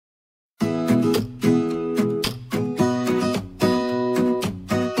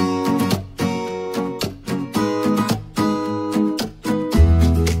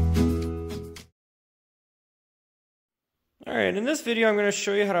Alright, in this video I'm going to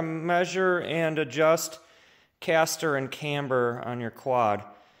show you how to measure and adjust caster and camber on your quad.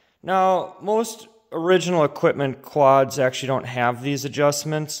 Now, most original equipment quads actually don't have these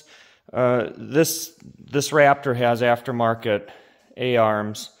adjustments. This Raptor has aftermarket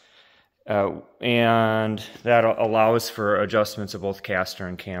A-arms, and that allows for adjustments of both caster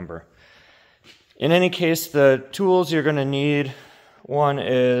and camber. In any case, the tools you're going to need, one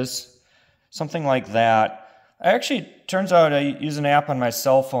is something like that. Turns out I use an app on my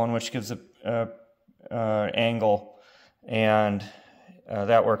cell phone which gives a angle, and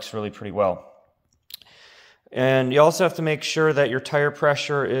that works really pretty well. And you also have to make sure that your tire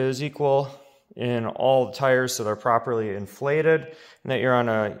pressure is equal in all the tires so they're properly inflated and that you're on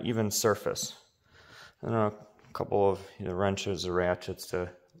an even surface. And a couple of either wrenches or ratchets to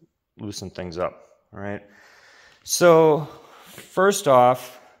loosen things up. All right. So first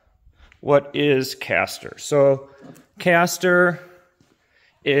off, what is caster? So caster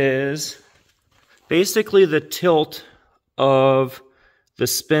is basically the tilt of the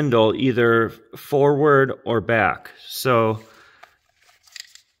spindle either forward or back. So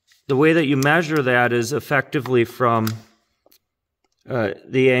the way that you measure that is effectively from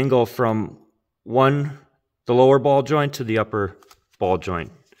the angle from the lower ball joint to the upper ball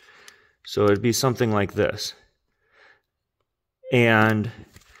joint. So it'd be something like this. And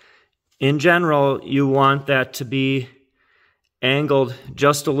in general, you want that to be angled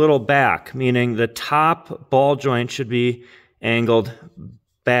just a little back, meaning the top ball joint should be angled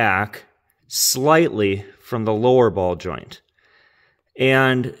back slightly from the lower ball joint.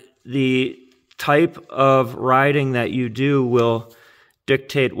 And the type of riding that you do will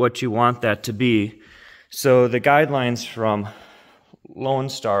dictate what you want that to be. So the guidelines from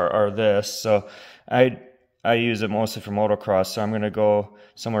Lonestar are this. So I use it mostly for motocross, so I'm going to go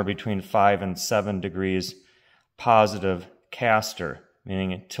somewhere between 5 and 7 degrees positive caster,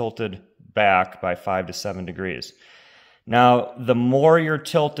 meaning it tilted back by 5 to 7 degrees. Now, the more you're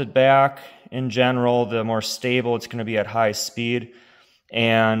tilted back in general, the more stable it's going to be at high speed,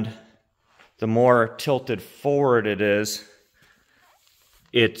 and the more tilted forward it is,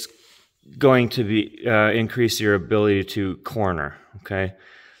 it's going to be increase your ability to corner, okay?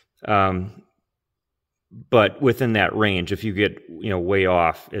 But within that range, if you get way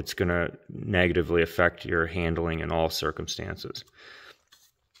off, it's going to negatively affect your handling in all circumstances.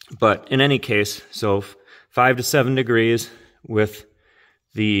 But in any case, so 5 to 7 degrees with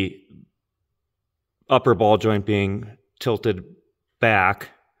the upper ball joint being tilted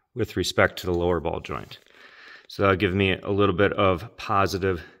back with respect to the lower ball joint. So that'll give me a little bit of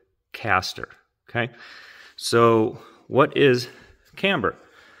positive caster. Okay, so what is camber?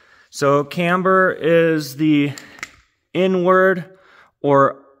 So camber is the inward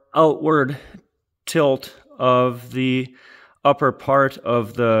or outward tilt of the upper part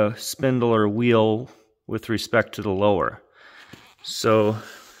of the spindle or wheel with respect to the lower. So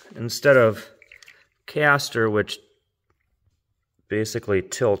instead of caster, which basically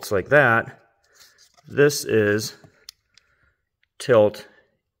tilts like that, this is tilt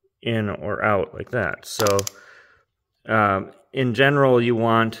in or out like that. So in general, you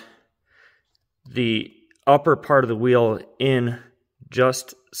want the upper part of the wheel in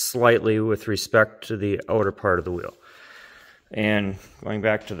just slightly with respect to the outer part of the wheel. And going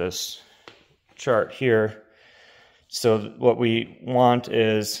back to this chart here, so what we want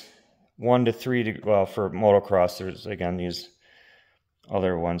is 1 to 3, well, for motocross, there's again these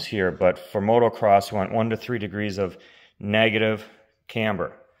other ones here, but for motocross, we want 1 to 3 degrees of negative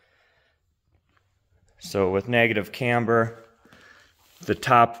camber. So with negative camber, the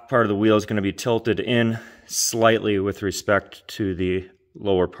top part of the wheel is going to be tilted in slightly with respect to the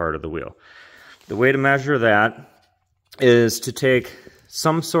lower part of the wheel. The way to measure that is to take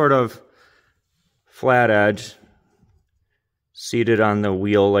some sort of flat edge seated on the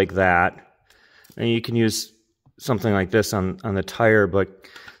wheel like that. And you can use something like this on the tire, but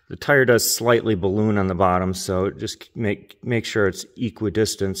the tire does slightly balloon on the bottom, so just make sure it's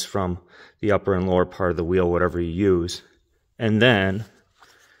equidistant from the upper and lower part of the wheel, whatever you use. And then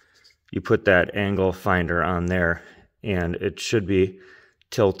you put that angle finder on there, and it should be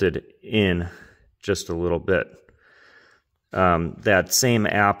tilted in just a little bit. That same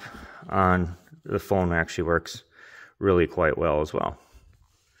app on the phone actually works really quite well as well.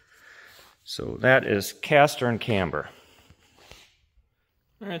 So that is caster and camber.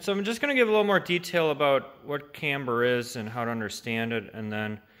 All right, so I'm just going to give a little more detail about what camber is and how to understand it, and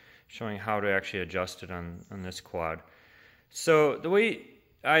then showing how to actually adjust it on this quad. So the way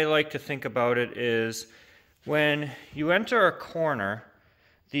I like to think about it is when you enter a corner,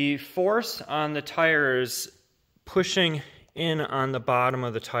 the force on the tire is pushing in on the bottom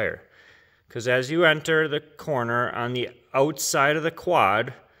of the tire. Because as you enter the corner on the outside of the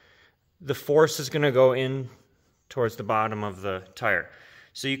quad, the force is going to go in towards the bottom of the tire.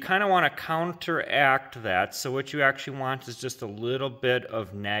 So you kind of want to counteract that. So what you actually want is just a little bit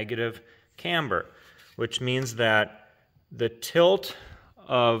of negative camber, which means that the tilt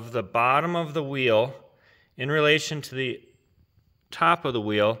of the bottom of the wheel in relation to the top of the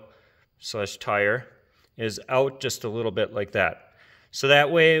wheel / tire is out just a little bit like that. So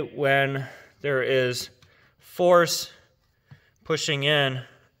that way when there is force pushing in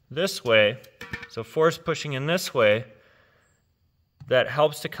this way, so force pushing in this way, that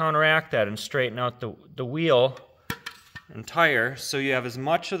helps to counteract that and straighten out the wheel and tire, so you have as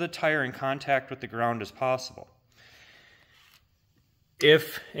much of the tire in contact with the ground as possible.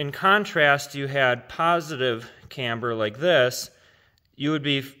 If, in contrast, you had positive camber like this, you would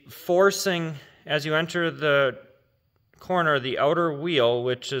be forcing, as you enter the corner, the outer wheel,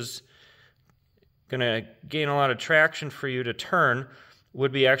 which is going to gain a lot of traction for you to turn,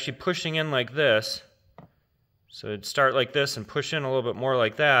 would be actually pushing in like this. So it'd start like this and push in a little bit more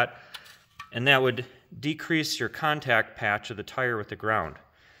like that, and that would decrease your contact patch of the tire with the ground.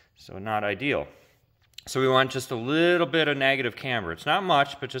 So not ideal. So we want just a little bit of negative camber. It's not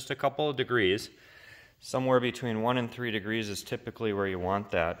much, but just a couple of degrees. Somewhere between 1 and 3 degrees is typically where you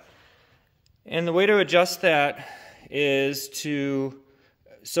want that. And the way to adjust that is to,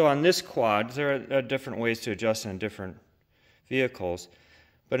 so on this quad, there are different ways to adjust on different vehicles.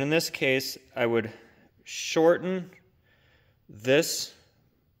 But in this case, I would shorten this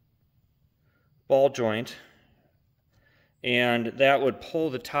ball joint, and that would pull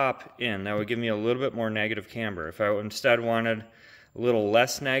the top in. That would give me a little bit more negative camber. If I instead wanted a little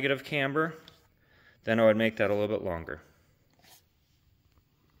less negative camber, then I would make that a little bit longer.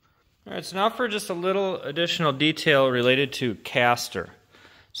 All right, so now for just a little additional detail related to caster.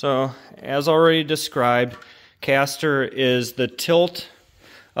 So, as already described, caster is the tilt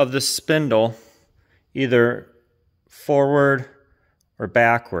of the spindle either forward or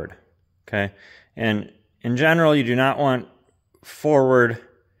backward, okay? And in general, you do not want forward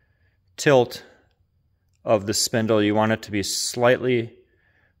tilt of the spindle. You want it to be slightly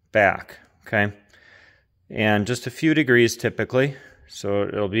back, okay? And just a few degrees typically. So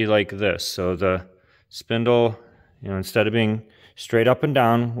it'll be like this. So the spindle, instead of being straight up and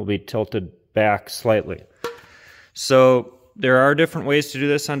down, will be tilted back slightly. So there are different ways to do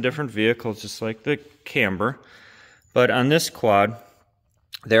this on different vehicles, just like the Camber. But on this quad,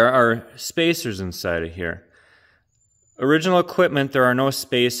 there are spacers inside of here. Original equipment, there are no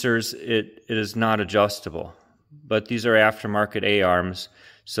spacers. It is not adjustable. But these are aftermarket A-arms.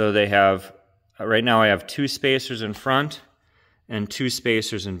 So they have, right now I have 2 spacers in front and 2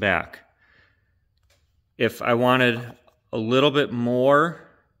 spacers in back. If I wanted a little bit more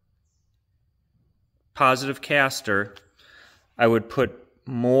positive caster, I would put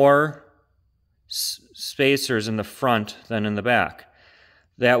more spacers in the front than in the back.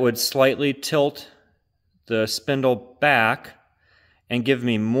 That would slightly tilt the spindle back and give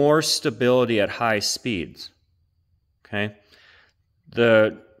me more stability at high speeds. Okay?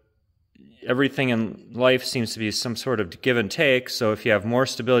 Everything in life seems to be some sort of give and take, so if you have more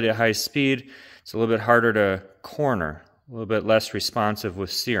stability at high speed, it's a little bit harder to corner, a little bit less responsive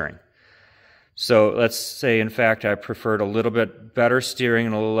with steering. So let's say, in fact, I preferred a little bit better steering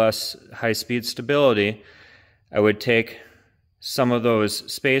and a little less high-speed stability. I would take some of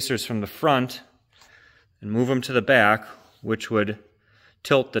those spacers from the front and move them to the back, which would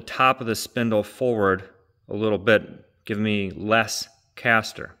tilt the top of the spindle forward a little bit, give me less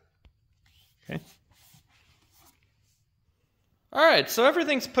caster. Okay. All right, so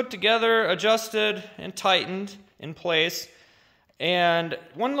everything's put together, adjusted, and tightened in place. And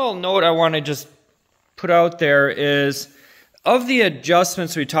one little note I want to just put out there is, of the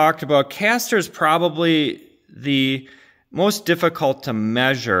adjustments we talked about, caster is probably the most difficult to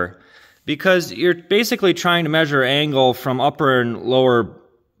measure, because you're basically trying to measure angle from upper and lower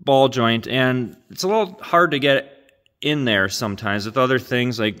ball joint, and it's a little hard to get in there sometimes with other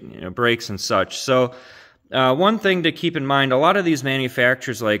things like brakes and such. So one thing to keep in mind, a lot of these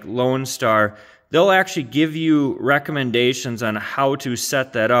manufacturers like Lonestar, they'll actually give you recommendations on how to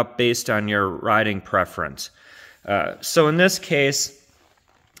set that up based on your riding preference. So in this case,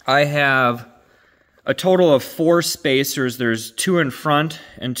 I have a total of 4 spacers. There's 2 in front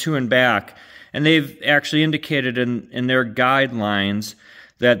and 2 in back. And they've actually indicated in their guidelines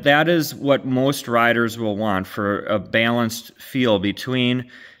that that is what most riders will want for a balanced feel between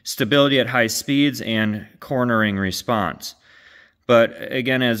stability at high speeds and cornering response. But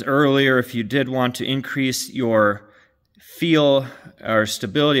again, as earlier, if you did want to increase your feel or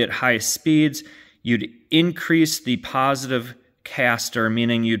stability at high speeds, you'd increase the positive caster,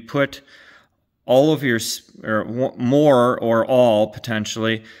 meaning you'd put all of your, or more or all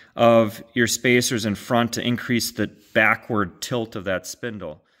potentially, of your spacers in front to increase the backward tilt of that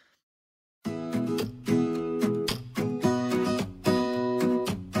spindle.